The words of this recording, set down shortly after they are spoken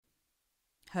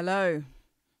Hello.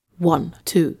 1,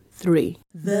 2, 3.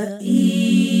 The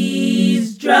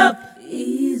eavesdrop.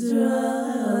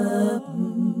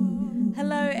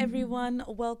 Hello, everyone.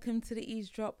 Welcome to the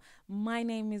Eavesdrop. My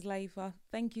name is Laifa.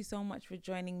 Thank you so much for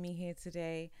joining me here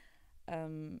today.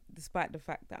 Despite the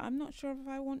fact that I'm not sure if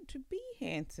I want to be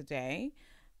here today.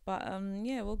 But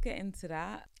we'll get into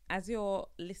that. As you're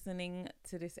listening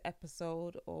to this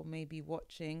episode or maybe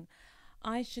watching,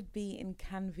 I should be in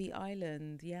Canvey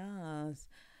Island. Yes.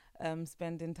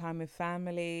 Spending time with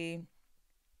family.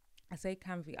 I say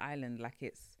Canvey Island like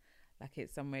it's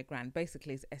somewhere grand.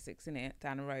 Basically, it's Essex, innit?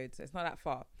 Down the road, so it's not that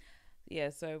far.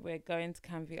 Yeah, so we're going to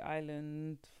Canvey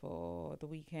Island for the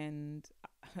weekend.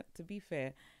 To be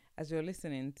fair, as you're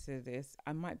listening to this,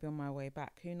 I might be on my way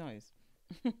back. Who knows?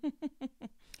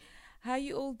 How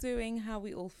you all doing? How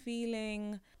we all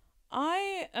feeling?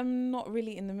 I am not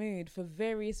really in the mood for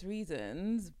various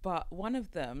reasons, but one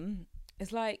of them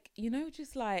is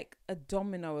just like a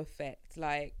domino effect.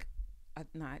 I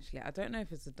don't know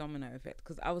if it's a domino effect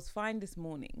because I was fine this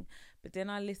morning, but then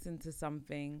I listened to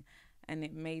something and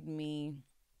it made me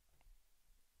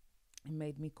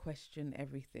question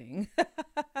everything.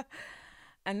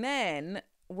 And then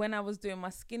when I was doing my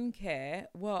skincare,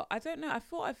 I don't know, I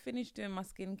thought I finished doing my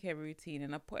skincare routine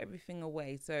and I put everything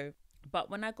away. But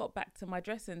when I got back to my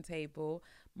dressing table,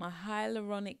 my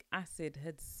hyaluronic acid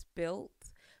had spilt.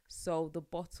 So the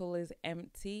bottle is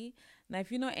empty. Now,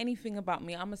 if you know anything about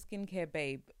me, I'm a skincare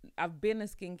babe. I've been a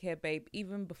skincare babe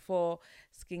even before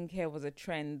skincare was a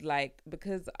trend.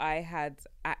 Because I had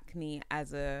acne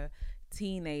as a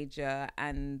teenager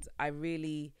and I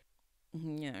really,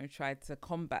 tried to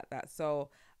combat that. So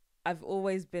I've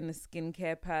always been a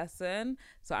skincare person.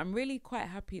 So I'm really quite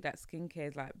happy that skincare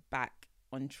is back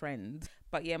on trend.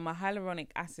 But yeah, my hyaluronic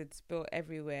acid spilled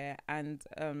everywhere and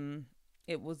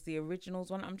it was the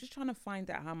originals one. I'm just trying to find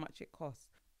out how much it costs.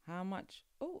 How much?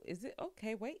 Oh, is it?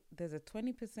 Okay, wait. There's a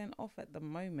 20% off at the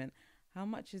moment. How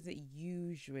much is it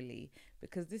usually?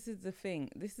 Because this is the thing.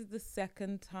 This is the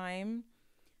second time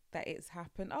that it's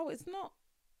happened. Oh, it's not.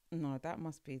 No, that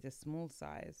must be the small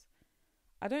size.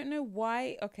 I don't know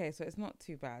why. Okay, so it's not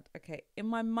too bad. Okay, in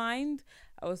my mind,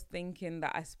 I was thinking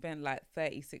that I spent like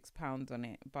 £36 on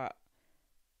it, but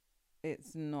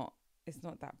it's not. It's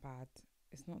not that bad.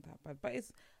 It's not that bad, but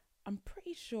I'm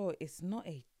pretty sure it's not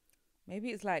maybe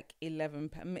it's like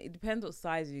 £11. It depends what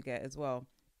size you get as well.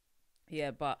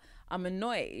 Yeah, but I'm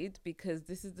annoyed because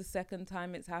this is the second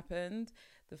time it's happened.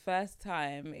 The first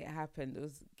time it happened, it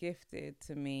was gifted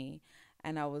to me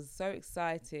and I was so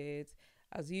excited.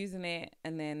 I was using it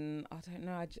and then, I don't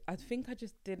know, I think I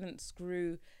just didn't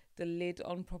screw the lid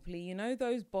on properly. You know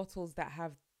those bottles that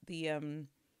have the, I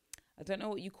don't know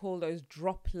what you call those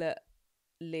droplet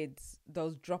lids,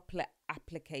 those droplet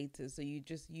applicators. So you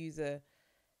just you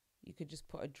could just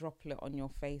put a droplet on your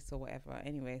face or whatever.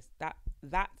 Anyways,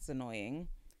 that's annoying.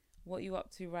 What are you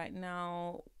up to right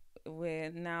now?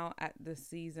 We're now at the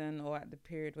season or at the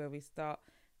period where we start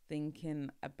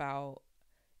thinking about,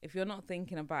 if you're not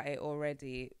thinking about it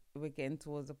already, we're getting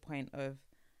towards a point of,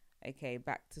 okay,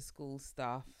 back to school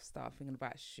stuff, start thinking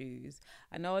about shoes.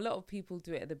 I know a lot of people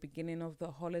do it at the beginning of the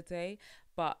holiday,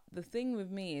 but the thing with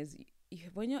me is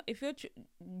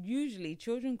usually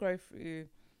children go through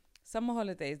summer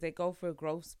holidays, they go for a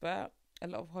growth spurt. A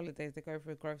lot of holidays, they go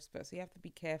for a growth spurt. So you have to be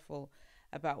careful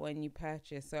about when you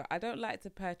purchase. So I don't like to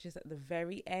purchase at the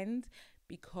very end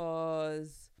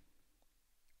because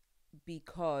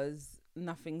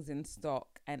nothing's in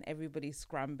stock and everybody's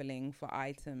scrambling for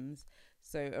items.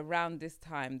 So around this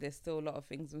time, there's still a lot of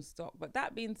things in stock. But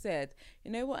that being said,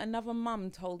 you know what another mum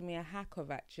told me a hack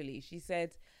of actually? She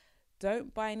said,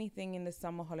 don't buy anything in the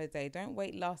summer holiday. Don't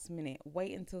wait last minute.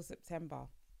 Wait until September.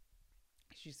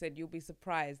 She said, you'll be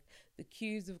surprised. The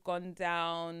queues have gone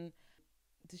down.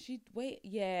 Did she wait?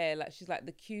 Yeah, she's like,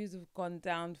 the queues have gone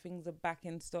down. Things are back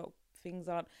in stock. Things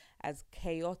aren't as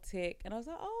chaotic. And I was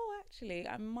like, oh, actually,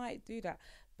 I might do that.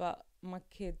 But my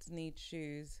kids need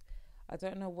shoes. I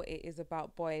don't know what it is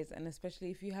about boys. And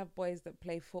especially if you have boys that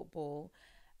play football.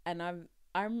 And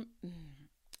I'm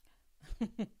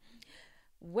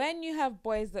when you have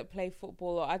boys that play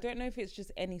football, or I don't know if it's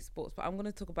just any sports, but I'm going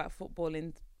to talk about football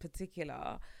in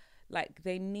particular.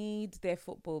 They need their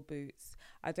football boots.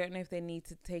 I don't know if they need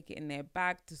to take it in their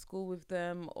bag to school with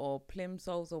them or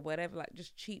plimsolls or whatever,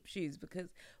 just cheap shoes.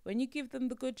 Because when you give them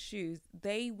the good shoes,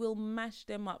 they will mash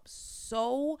them up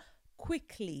so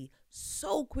quickly,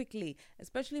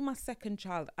 especially my second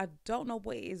child. I don't know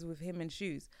what it is with him and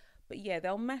shoes. But yeah,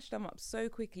 they'll mash them up so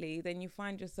quickly. Then you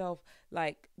find yourself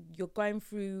you're going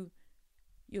through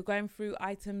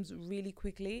items really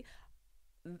quickly.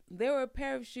 there were a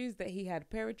pair of shoes that he had, a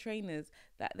pair of trainers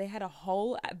that they had a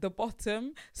hole at the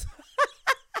bottom. So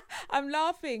I'm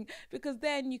laughing because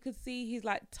then you could see his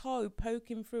like toe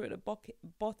poking through at the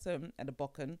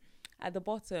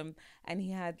bottom, and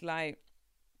he had like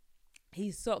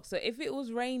his socks. So if it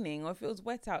was raining or if it was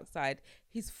wet outside,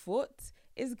 his foot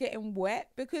is getting wet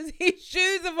because his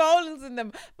shoes have holes in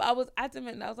them. But I was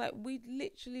adamant. I was like, we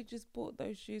literally just bought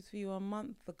those shoes for you a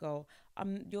month ago.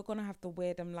 You're gonna have to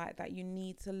wear them like that. You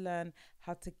need to learn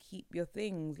how to keep your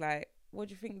things. Like, what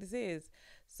do you think this is?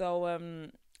 So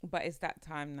but it's that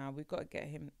time now. We've got to get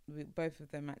him, both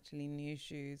of them actually, new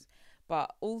shoes.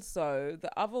 But also the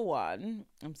other one,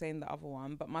 I'm saying the other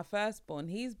one, but my firstborn,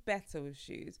 he's better with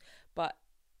shoes, but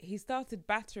he started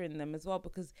battering them as well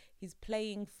because he's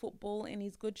playing football in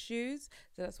his good shoes.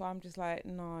 So that's why I'm just like,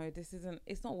 no,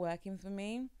 it's not working for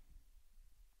me.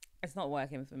 It's not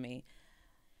working for me.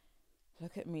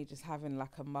 Look at me just having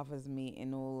like a mother's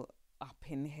meeting all up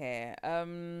in here.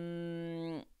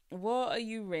 What are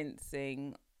you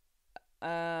rinsing?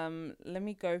 Let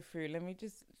me go through. Let me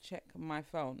just check my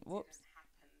phone. Whoops.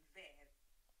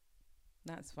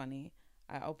 That's funny.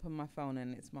 I open my phone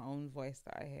and it's my own voice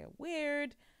that I hear.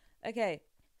 Weird. Okay.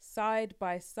 Side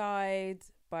by Side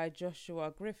by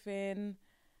Joshua Griffin.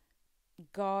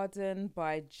 Garden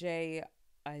by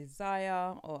Isaiah.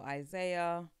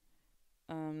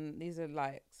 These are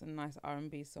like some nice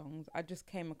R&B songs. I just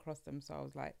came across them, so I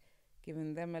was like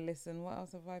giving them a listen. What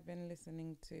else have I been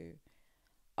listening to?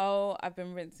 Oh, I've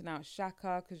been rinsing out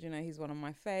Shaka because, you know, he's one of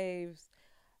my faves.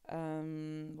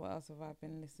 What else have I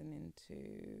been listening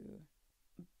to?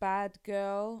 Bad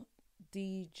Girl,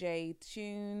 DJ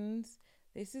Tunes.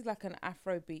 This is like an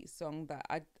Afrobeat song that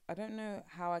I don't know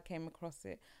how I came across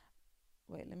it.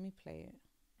 Wait, let me play it.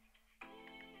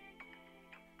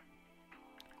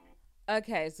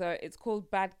 Okay, so it's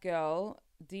called Bad Girl,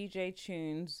 DJ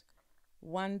Tunes,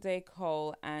 One Day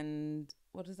Cole, and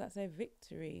what does that say?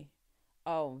 Victory.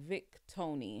 Oh, Vic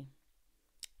Tony.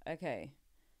 Okay.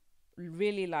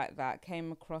 Really like that.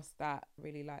 Came across that.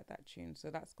 Really like that tune.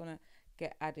 So that's going to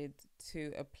get added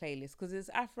to a playlist because it's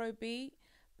Afrobeat,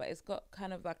 but it's got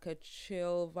kind of like a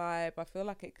chill vibe. I feel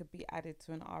like it could be added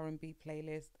to an R&B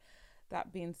playlist.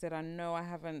 That being said, I know I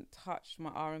haven't touched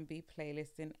my R&B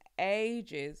playlist in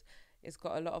ages. It's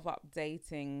got a lot of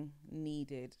updating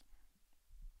needed.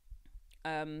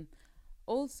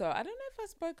 Also, I don't know if I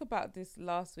spoke about this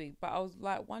last week, but I was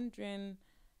like wondering,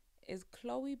 is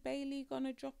Chloe Bailey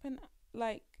gonna drop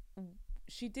like,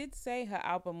 she did say her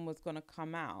album was gonna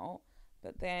come out,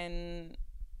 but then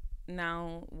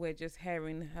now we're just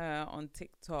hearing her on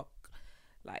TikTok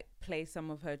like play some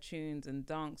of her tunes and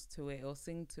dance to it or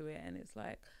sing to it, and it's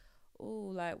like,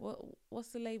 oh, like what's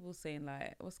the label saying?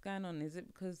 Like, what's going on? Is it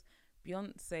because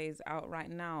Beyonce's out right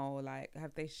now? Like,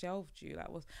 have they shelved you? Like,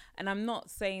 what's... And I'm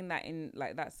not saying that in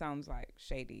like, that sounds like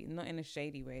shady, not in a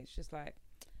shady way. It's just like,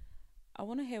 I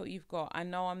want to hear what you've got. I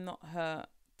know I'm not her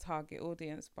target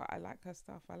audience, but I like her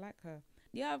stuff. I like her.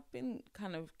 Yeah, I've been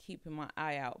kind of keeping my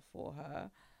eye out for her.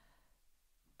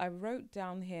 I wrote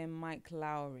down here Mike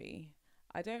Lowry.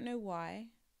 I don't know why,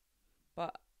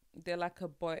 but they're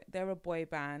a boy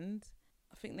band.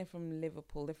 I think they're from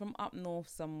Liverpool. They're from up north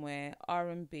somewhere.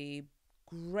 R&B,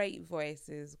 great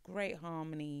voices, great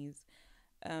harmonies.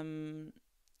 Kind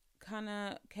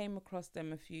of came across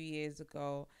them a few years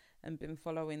ago and been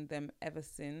following them ever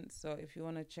since. So if you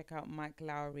want to check out Mike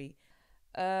Lowry,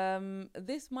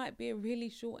 this might be a really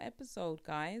short episode,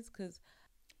 guys, because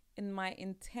in my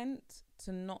intent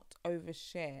to not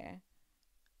overshare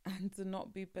and to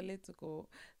not be political,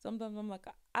 sometimes I'm like,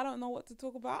 I don't know what to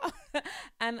talk about.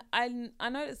 And I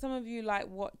know that some of you like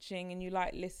watching and you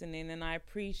like listening, and I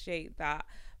appreciate that,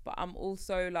 but I'm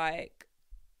also like,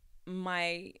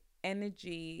 my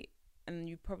energy, and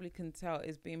you probably can tell,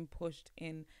 is being pushed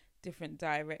in different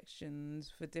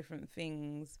directions for different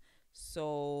things.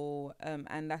 So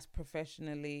and that's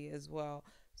professionally as well.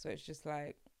 So it's just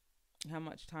like, how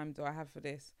much time do I have for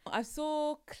this? I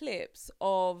saw clips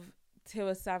of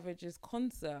Tiwa Savage's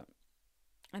concert,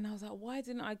 and I was like, why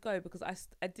didn't I go? Because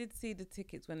I did see the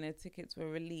tickets when their tickets were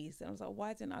released, and I was like,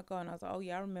 why didn't I go? And I was like, oh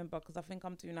yeah, I remember, because I think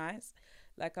I'm too nice.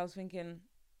 Like, I was thinking,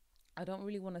 I don't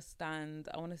really want to stand.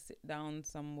 I want to sit down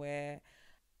somewhere.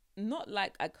 Not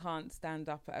like I can't stand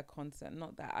up at a concert,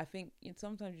 not that. I think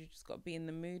sometimes you just got to be in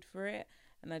the mood for it,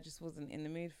 and I just wasn't in the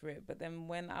mood for it. But then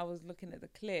when I was looking at the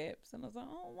clips, and I was like,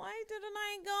 oh, why didn't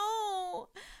I go?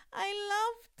 I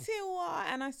love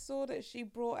Tiwa. And I saw that she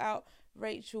brought out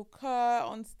Rachel Kerr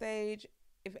on stage.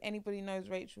 If anybody knows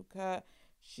Rachel Kerr,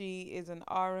 she is an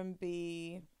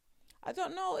R&B. I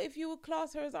don't know if you would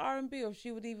class her as R&B, or if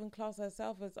she would even class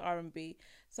herself as R&B.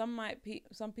 Some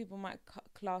people might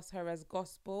class her as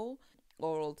gospel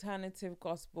or alternative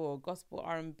gospel or gospel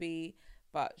R&B,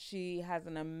 but she has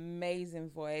an amazing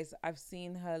voice. I've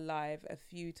seen her live a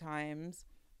few times.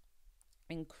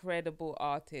 Incredible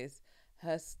artist.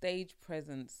 Her stage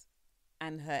presence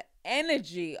and her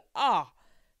energy.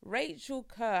 Rachel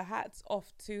Kerr, hats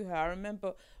off to her. I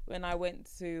remember when I went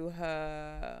to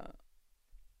her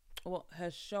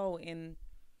show in,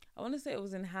 I want to say it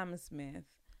was in Hammersmith,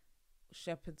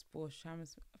 Shepherd's Bush. I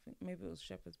think maybe it was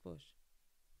Shepherd's Bush.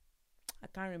 I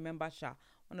can't remember,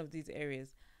 one of these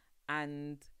areas.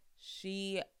 And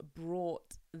she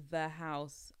brought the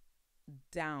house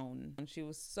down. And she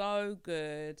was so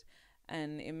good.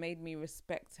 And it made me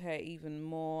respect her even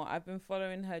more. I've been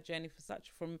following her journey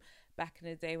from back in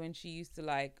the day when she used to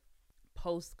like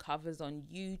post covers on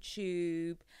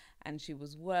YouTube, and she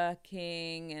was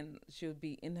working and she would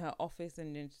be in her office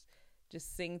and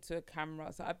just sing to a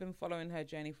camera. So I've been following her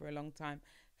journey for a long time.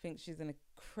 I think she's an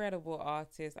incredible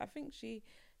artist. I think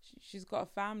she's got a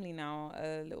family now,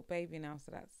 a little baby now.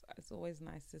 So it's always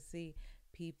nice to see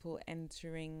people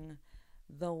entering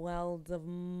the world of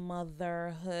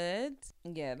motherhood.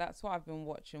 Yeah, that's what I've been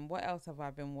watching. What else have I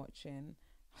been watching?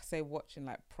 I say watching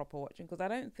like proper watching, because I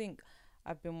don't think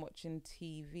I've been watching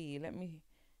TV. Let me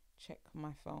check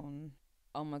my phone.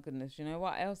 Oh my goodness, you know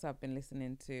what else I've been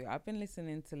listening to? I've been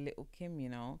listening to Little Kim, you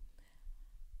know.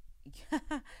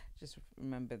 Just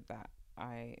remembered that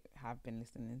I have been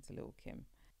listening to Little Kim.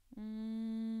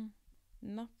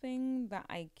 Nothing that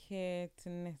I care to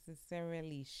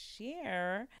necessarily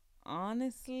share.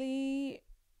 Honestly,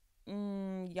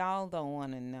 y'all don't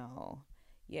want to know.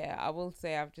 Yeah, I will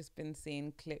say I've just been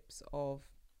seeing clips of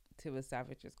Tiwa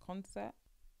Savage's concert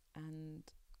and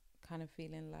kind of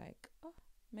feeling like, oh,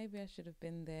 maybe I should have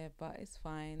been there, but it's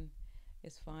fine.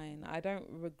 It's fine. I don't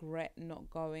regret not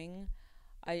going.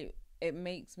 It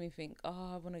makes me think,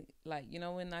 oh, I want to, like, you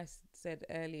know, when I said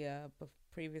earlier,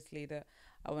 previously, that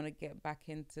I want to get back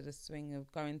into the swing of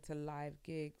going to live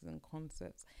gigs and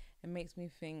concerts. It makes me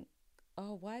think,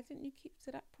 oh, why didn't you keep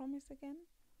to that promise again?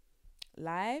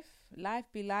 Life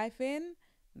be life in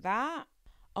that.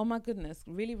 Oh my goodness,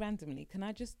 really randomly, can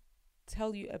I just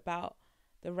tell you about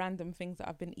the random things that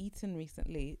I've been eating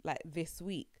recently, like this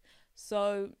week?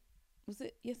 So was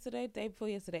it yesterday, day before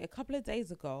yesterday, a couple of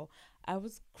days ago, I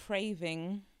was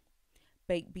craving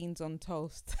baked beans on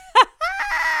toast.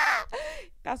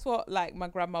 That's what like my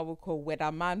grandma would call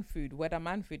weather man food. Weather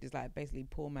man food is like basically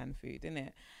poor man food, isn't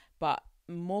it? But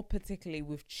more particularly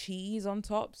with cheese on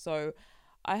top. So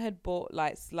I had bought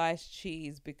like sliced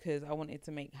cheese because I wanted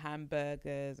to make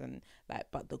hamburgers, and like,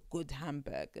 but the good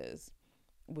hamburgers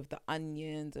with the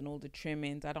onions and all the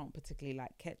trimmings. I don't particularly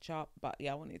like ketchup, but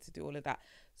yeah, I wanted to do all of that.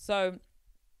 So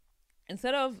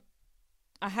instead of,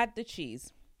 I had the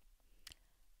cheese,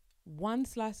 one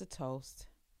slice of toast,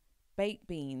 baked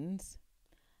beans,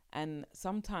 and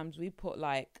sometimes we put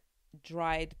like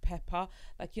dried pepper.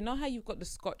 Like, you know how you've got the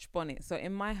Scotch bonnet? So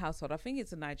in my household, I think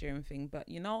it's a Nigerian thing, but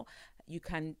you know, you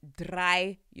can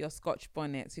dry your Scotch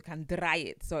bonnets. You can dry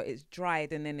it so it's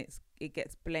dried, and then it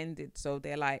gets blended. So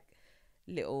they're like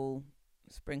little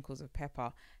sprinkles of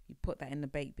pepper. You put that in the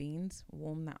baked beans,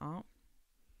 warm that up,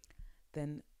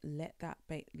 then lay that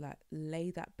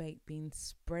baked bean,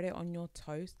 spread it on your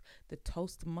toast. The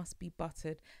toast must be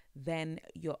buttered. Then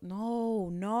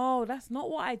no, that's not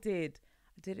what I did.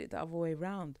 I did it the other way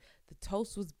around. The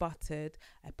toast was buttered.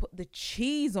 I put the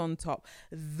cheese on top.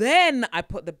 Then I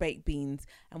put the baked beans.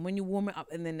 And when you warm it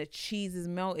up, and then the cheese is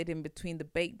melted in between the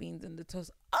baked beans and the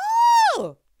toast.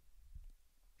 Oh!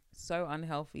 So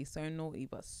unhealthy, so naughty,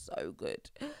 but so good.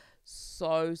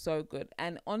 So good.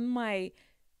 And on my,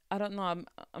 I don't know,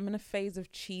 I'm in a phase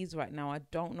of cheese right now. I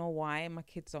don't know why. My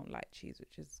kids don't like cheese,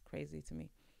 which is crazy to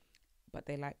me. But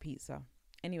they like pizza.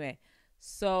 Anyway,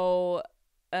 so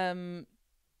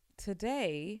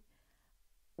today,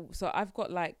 so I've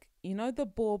got like, you know, the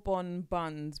Bourbon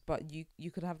buns, but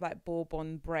you could have like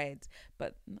Bourbon bread,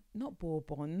 but not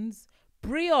Bourbons.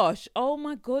 Brioche. Oh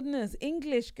my goodness,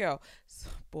 English girl.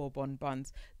 Bourbon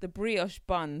buns. The brioche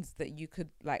buns that you could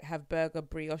like have burger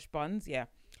brioche buns. Yeah.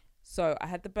 So I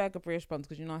had the burger brioche buns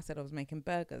because, you know, I said I was making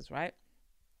burgers, right?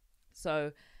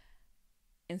 So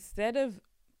instead of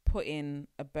putting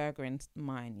a burger in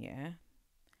mine, yeah,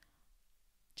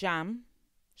 jam,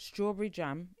 strawberry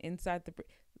jam inside the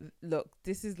look,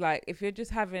 this is like, if you're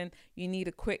just you need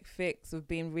a quick fix of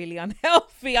being really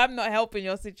unhealthy, I'm not helping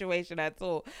your situation at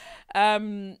all.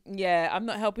 Yeah, I'm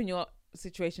not helping your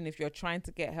situation if you're trying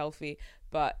to get healthy,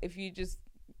 but if you just,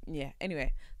 yeah,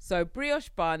 anyway, so brioche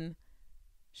bun,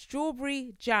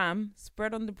 strawberry jam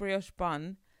spread on the brioche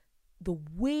bun. The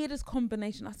weirdest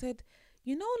combination. I said,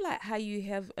 you know, like how you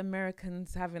have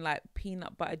Americans having like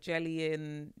peanut butter jelly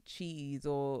and cheese,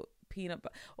 or peanut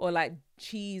butter, or like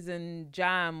cheese and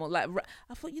jam, or like,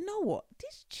 I thought, you know what?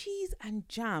 This cheese and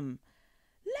jam,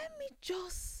 let me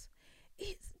just,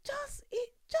 it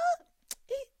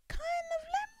kind of,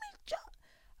 let me just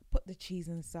put the cheese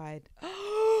inside.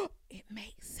 Oh, it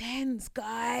makes sense,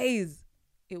 guys.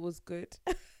 It was good.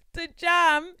 The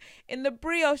jam in the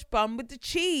brioche bun with the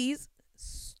cheese,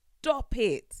 stop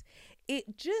it.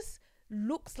 It just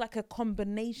looks like a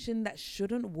combination that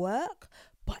shouldn't work,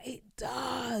 but it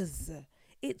does.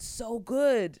 It's so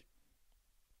good.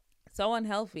 So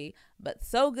unhealthy, but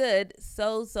so good.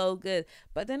 So good.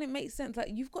 But then it makes sense. Like,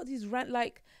 you've got these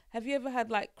like, have you ever had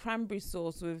like cranberry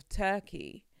sauce with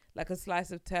turkey? Like a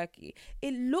slice of turkey.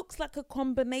 It looks like a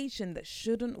combination that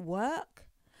shouldn't work,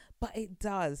 but it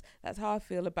does. That's how I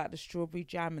feel about the strawberry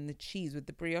jam and the cheese with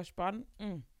the brioche bun.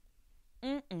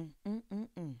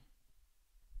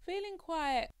 Feeling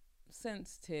quite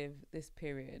sensitive this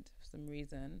period for some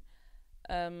reason.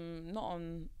 Not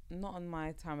on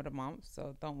my time of the month,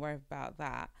 so don't worry about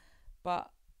that. But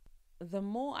the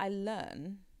more I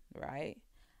learn, right,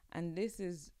 and this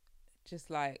is just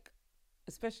like,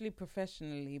 especially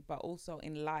professionally, but also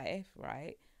in life,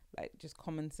 right, like just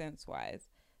common sense wise,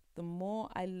 the more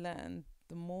I learn,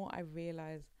 the more I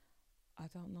realize I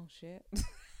don't know shit.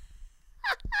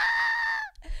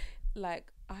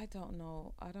 Like, I don't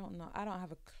know. I don't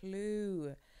have a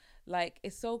clue. Like,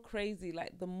 it's so crazy.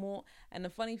 Like, the more, and the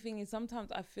funny thing is, sometimes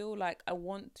I feel like I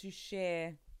want to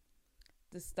share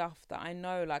the stuff that I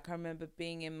know. Like, I remember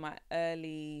being in my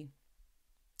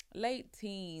late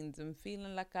teens and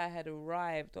feeling like I had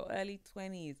arrived, or early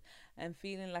 20s, and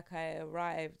feeling like I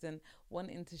arrived and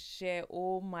wanting to share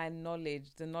all my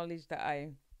knowledge, the knowledge that I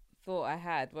thought I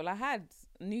had. Well,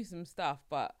 knew some stuff,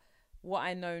 but what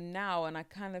I know now, and I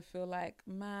kind of feel like,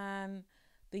 man,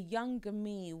 the younger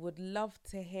me would love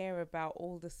to hear about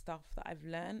all the stuff that I've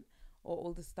learned, or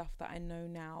all the stuff that I know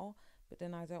now. But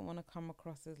then I don't want to come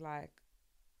across as like,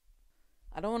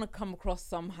 I don't want to come across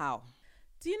somehow.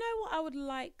 Do you know what I would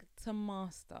like to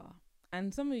master?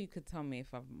 And some of you could tell me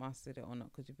if I've mastered it or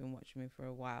not, because you've been watching me for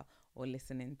a while or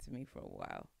listening to me for a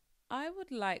while. I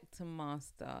would like to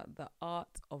master the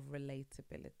art of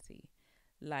relatability.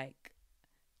 Like,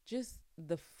 just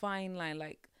the fine line,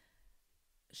 like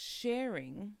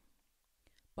sharing,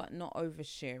 but not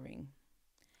oversharing.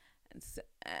 And, so,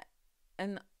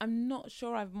 and I'm not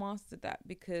sure I've mastered that,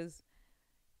 because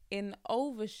in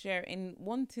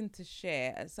wanting to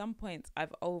share, at some points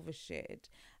I've overshared,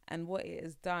 and what it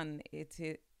has done,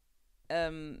 it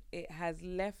has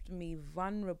left me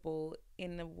vulnerable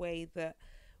in a way that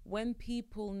when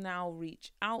people now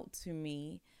reach out to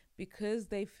me, because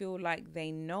they feel like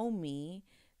they know me,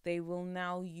 they will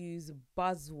now use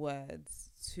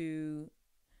buzzwords to,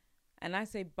 and I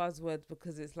say buzzwords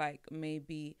because it's like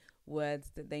maybe words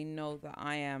that they know that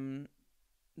I am,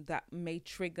 that may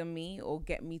trigger me or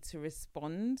get me to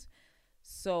respond.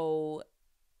 So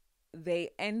they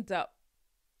end up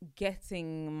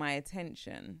getting my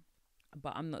attention,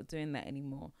 but I'm not doing that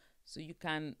anymore. So you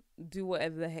can do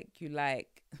whatever the heck you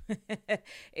like.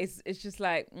 It's just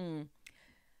like,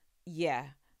 yeah.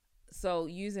 So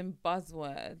using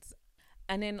buzzwords,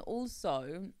 and then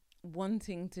also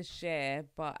wanting to share,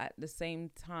 but at the same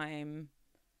time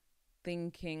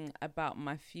thinking about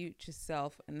my future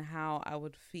self and how I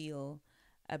would feel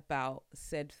about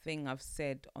said thing I've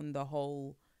said on the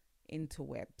whole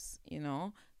interwebs,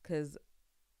 because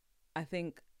I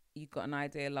think you got an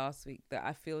idea last week that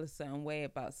I feel a certain way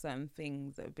about certain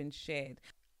things that have been shared.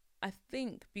 I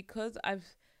think because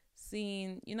I've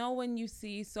seen, when you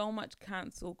see so much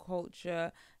cancel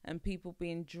culture and people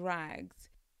being dragged,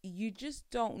 you just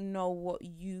don't know what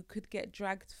you could get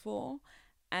dragged for.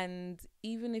 And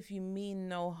even if you mean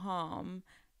no harm,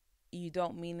 you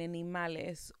don't mean any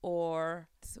malice, or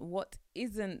what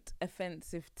isn't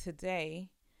offensive today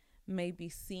may be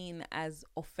seen as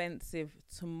offensive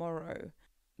tomorrow.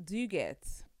 Do you get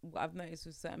what I've noticed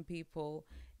with certain people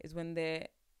is when they're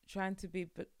trying to be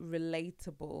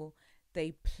relatable,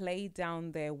 they play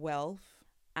down their wealth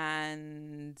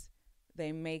and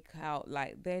they make out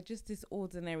like they're just this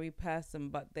ordinary person,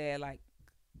 but they're like,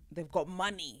 they've got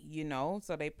money,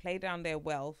 so they play down their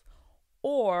wealth,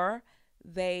 or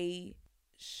they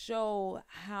show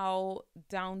how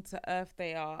down to earth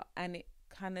they are, and it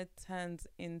kind of turns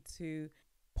into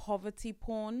poverty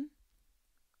porn,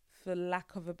 for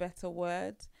lack of a better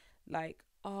word. Like,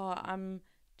 oh, I'm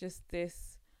just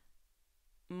this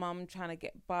mum trying to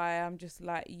get by, I'm just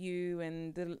like you,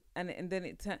 and then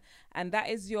and that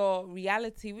is your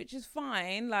reality, which is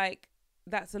fine. Like,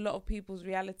 that's a lot of people's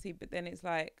reality, but then it's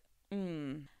like,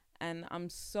 and I'm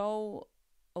so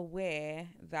aware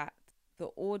that the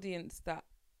audience that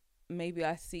maybe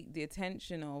I seek the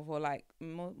attention of, or like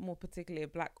more particularly a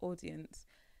black audience,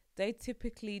 they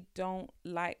typically don't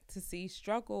like to see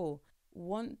struggle,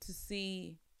 want to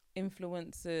see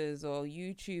influencers or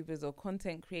YouTubers or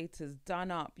content creators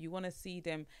done up. You want to see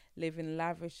them living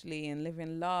lavishly and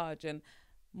living large. And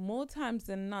more times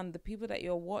than none, the people that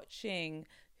you're watching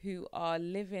who are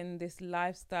living this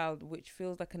lifestyle which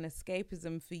feels like an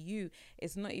escapism for you,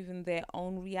 it's not even their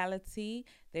own reality.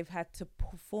 They've had to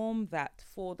perform that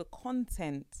for the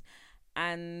content.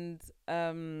 And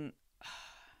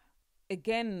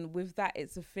again, with that,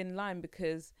 it's a thin line,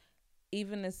 because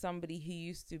even as somebody who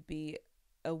used to be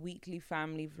a weekly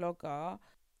family vlogger,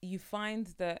 you find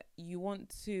that you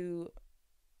want to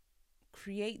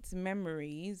create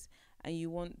memories and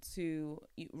you want to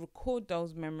record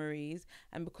those memories,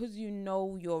 and because you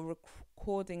know you're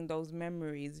recording those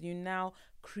memories, you now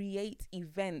create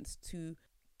events to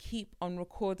keep on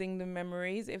recording the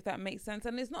memories, if that makes sense.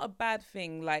 And it's not a bad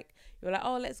thing. Like, you're like,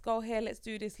 oh, let's go here, let's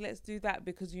do this, let's do that,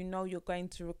 because you know you're going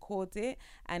to record it,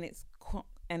 and it's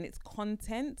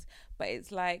content. But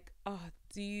it's like, oh,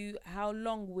 how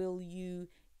long will you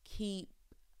keep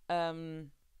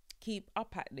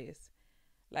up at this?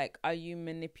 Like, are you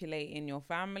manipulating your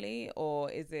family,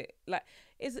 or is it do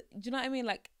you know what I mean?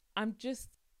 Like, I'm just,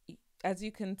 as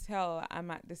you can tell, I'm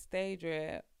at this stage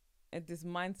where, at this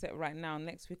mindset right now.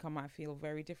 Next week I might feel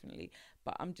very differently,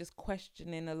 but I'm just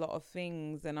questioning a lot of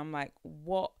things, and I'm like,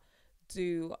 what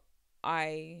do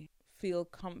I feel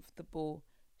comfortable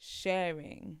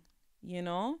sharing, you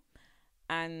know?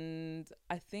 And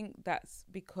I think that's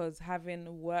because,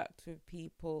 having worked with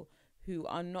people who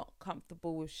are not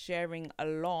comfortable with sharing a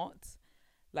lot,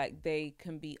 like, they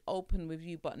can be open with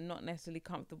you but not necessarily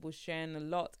comfortable sharing a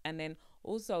lot. And then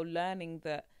also learning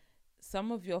that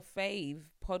some of your fave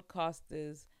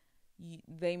podcasters,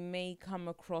 they may come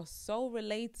across so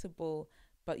relatable,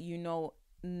 but you know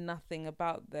nothing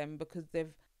about them, because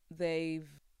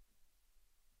they've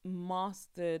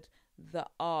mastered the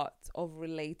art of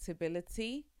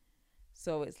relatability.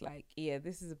 So it's like, yeah,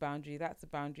 this is a boundary, that's a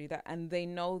boundary, and they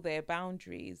know their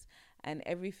boundaries, and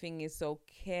everything is so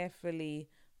carefully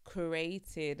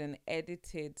curated and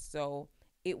edited, so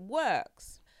it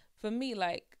works. For me,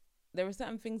 like, there are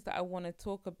certain things that I want to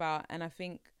talk about, and I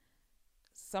think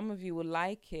some of you will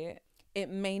like it. It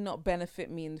may not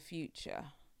benefit me in the future,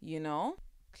 you know?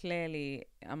 Clearly,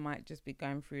 I might just be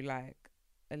going through like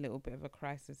a little bit of a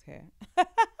crisis here.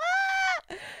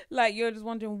 Like, you're just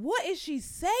wondering, what is she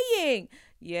saying?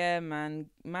 Yeah, man,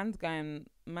 man's going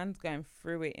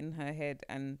through it in her head,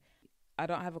 and I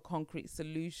don't have a concrete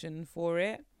solution for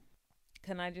it.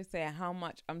 Can I just say how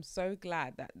much I'm so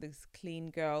glad that this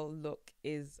clean girl look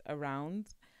is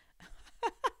around?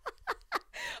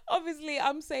 Obviously,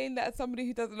 I'm saying that as somebody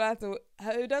who doesn't know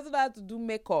how to do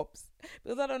makeups,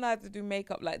 because I don't know how to do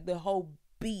makeup, like the whole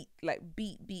beat, like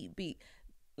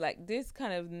this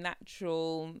kind of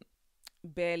natural,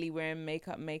 barely wearing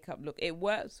makeup look, it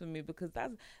works for me, because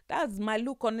that's my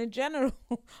look on a general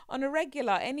on a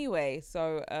regular anyway.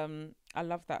 So I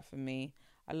love that for me.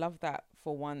 I love that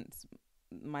for once.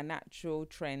 My natural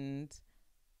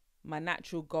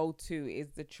go-to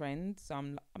is the trend, so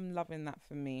I'm loving that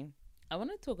for me. I want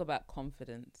to talk about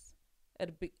confidence.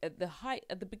 At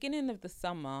the beginning of the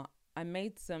summer, I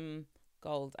made some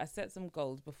goals. I set some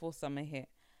goals before summer hit,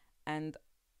 and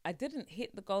I didn't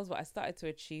hit the goals, but I started to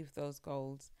achieve those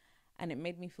goals, and it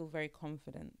made me feel very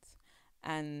confident.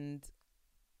 And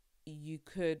you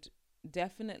could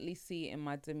definitely see it in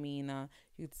my demeanor.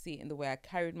 You could see it in the way I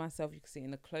carried myself. You could see it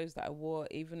in the clothes that I wore,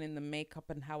 even in the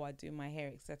makeup and how I do my hair,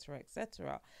 etc.,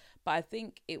 etc. But I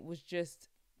think it was just,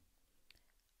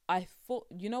 I thought,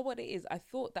 you know what it is? I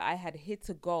thought that I had hit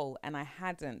a goal, and I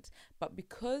hadn't. But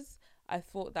because I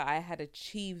thought that I had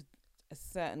achieved a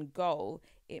certain goal,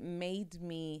 it made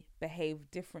me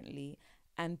behave differently,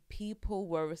 and people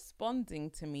were responding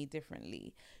to me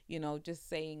differently, you know, just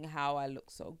saying how I look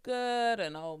so good,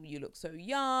 and oh, you look so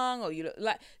young, or you look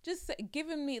like, just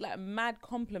giving me like mad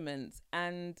compliments.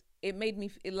 And it made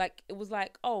me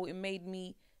it made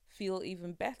me feel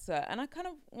even better. And I kind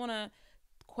of want to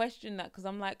question that, because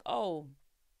I'm like, oh,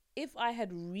 if I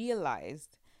had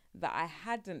realized that I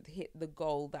hadn't hit the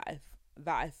goal that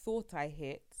I thought I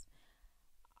hit,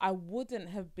 I wouldn't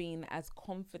have been as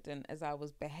confident as I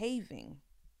was behaving,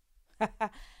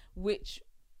 which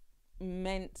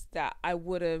meant that I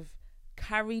would have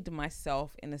carried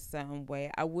myself in a certain way,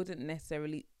 I wouldn't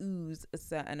necessarily ooze a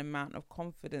certain amount of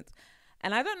confidence.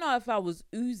 And I don't know if I was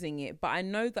oozing it, but I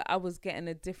know that I was getting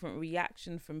a different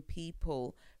reaction from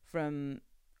people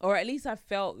or at least I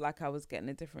felt like I was getting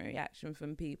a different reaction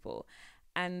from people.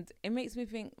 And it makes me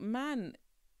think, man,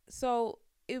 so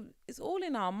it's all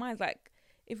in our minds. Like,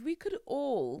 if we could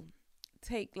all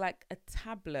take like a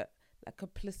tablet, like a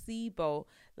placebo,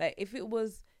 like if it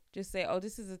was just say, oh,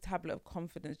 this is a tablet of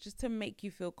confidence, just to make you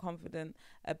feel confident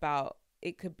about,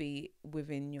 it could be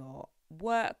within your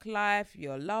work life,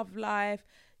 your love life,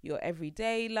 your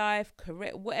everyday life,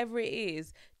 correct, whatever it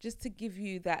is, just to give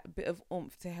you that bit of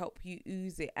oomph to help you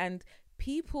ooze it. And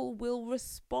people will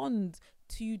respond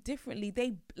to you differently.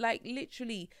 They like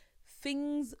literally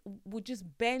things will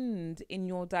just bend in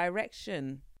your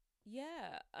direction.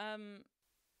 Yeah.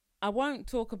 I won't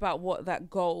talk about what that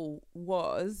goal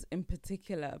was in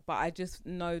particular, but I just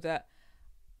know that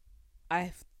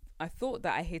I thought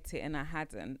that I hit it and I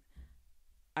hadn't.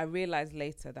 I realized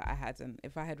later that I hadn't.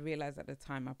 If I had realized at the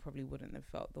time, I probably wouldn't have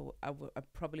felt I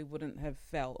probably wouldn't have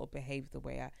felt or behaved the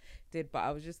way I did. But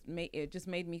I was it just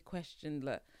made me question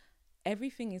that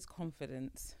everything is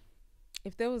confidence.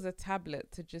 If there was a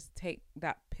tablet to just take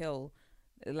that pill,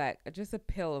 like just a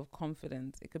pill of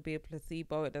confidence, it could be a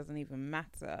placebo. It doesn't even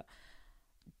matter.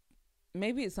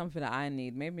 Maybe it's something that I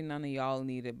need. Maybe none of y'all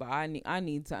need it, but I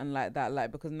need something like that.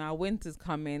 Like, because now winter's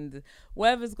coming,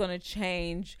 weather's gonna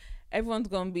change. Everyone's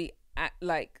gonna be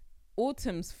like,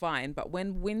 autumn's fine, but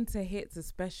when winter hits,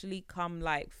 especially come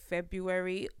like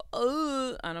February,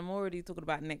 and I'm already talking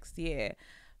about next year,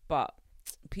 but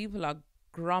people are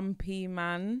grumpy,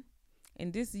 man.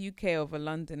 In this UK over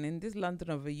London, in this London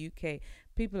over UK,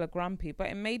 people are grumpy. But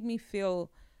it made me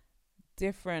feel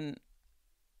different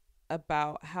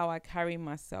about how I carry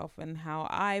myself and how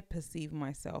I perceive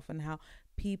myself and how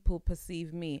people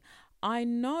perceive me. I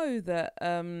know that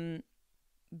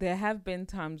there have been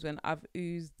times when I've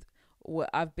oozed or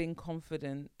I've been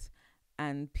confident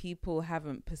and people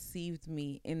haven't perceived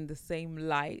me in the same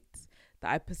light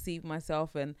that I perceive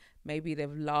myself, and maybe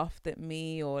they've laughed at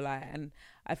me, or like, and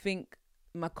I think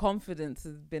my confidence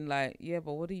has been like, yeah,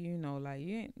 but what do you know? Like,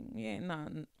 you ain't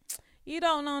nothing. You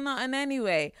don't know nothing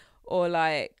anyway. Or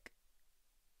like,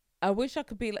 I wish I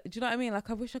could be like, do you know what I mean? Like,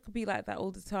 I wish I could be like that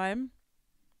all the time.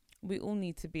 We all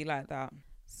need to be like that.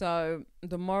 So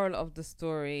the moral of the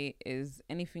story is,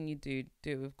 anything you do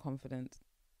it with confidence.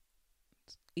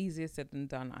 It's easier said than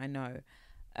done, I know.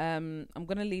 I'm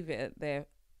going to leave it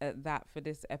at that for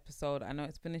this episode. I know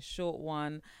it's been a short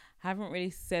one. Haven't really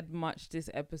said much this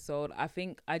episode. I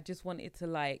think I just wanted to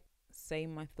like say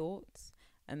my thoughts,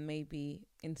 and maybe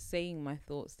in saying my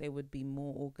thoughts, they would be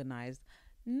more organized.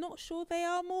 Not sure they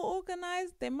are more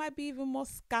organized. They might be even more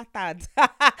scattered.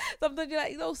 Sometimes you're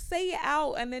like, say it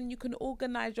out and then you can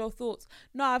organize your thoughts.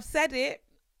 No, I've said it.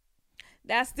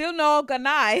 That's still not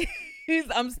organized.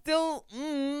 I'm still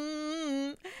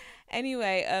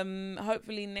Anyway,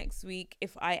 hopefully next week,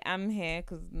 if I am here,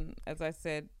 because as I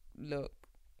said, look,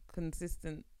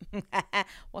 consistent.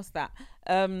 What's that?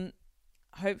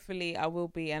 Hopefully I will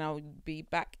be, and I'll be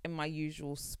back in my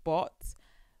usual spot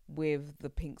with the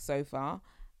pink sofa,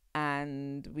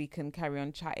 and we can carry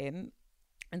on chatting.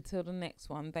 Until the next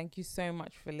one, thank you so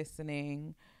much for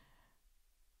listening.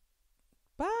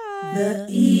 Bye. The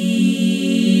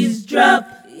eavesdrop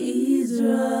is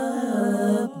right.